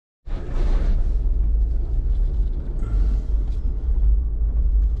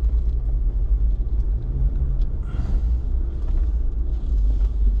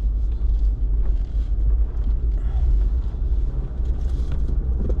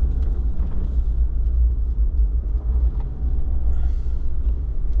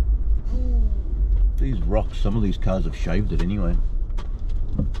rocks. Some of these cars have shaved it anyway.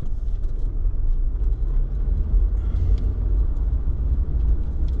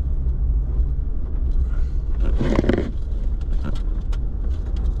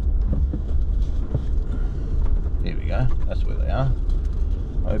 Here we go, that's where they are.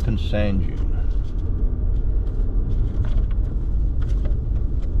 Open sand dune.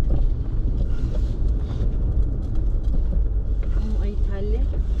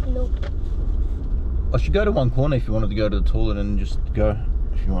 No. I should go to one corner if you wanted to go to the toilet and just go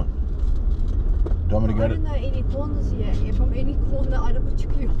if you want. Do you want me to go to... I don't know any corners here. From any corner araba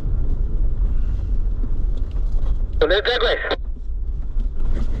çıkıyor.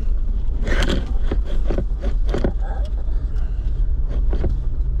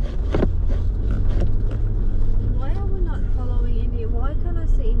 Why are we not following any? Why can't I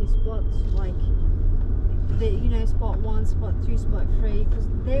see any spots like the, you know, spot 1, spot 2, spot 3? Because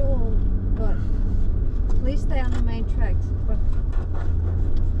they all got, please stay on the main tracks, but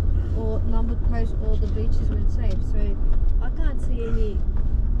or numbered posts, all the beaches when safe. So I can't see any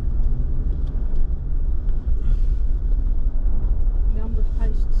numbered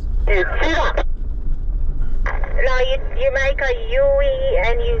posts. Now you make a U-E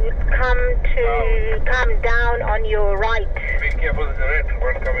and you come down on your right. Be careful, there's a red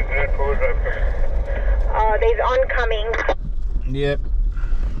one coming, red forward drive coming. There's oncoming. Yep.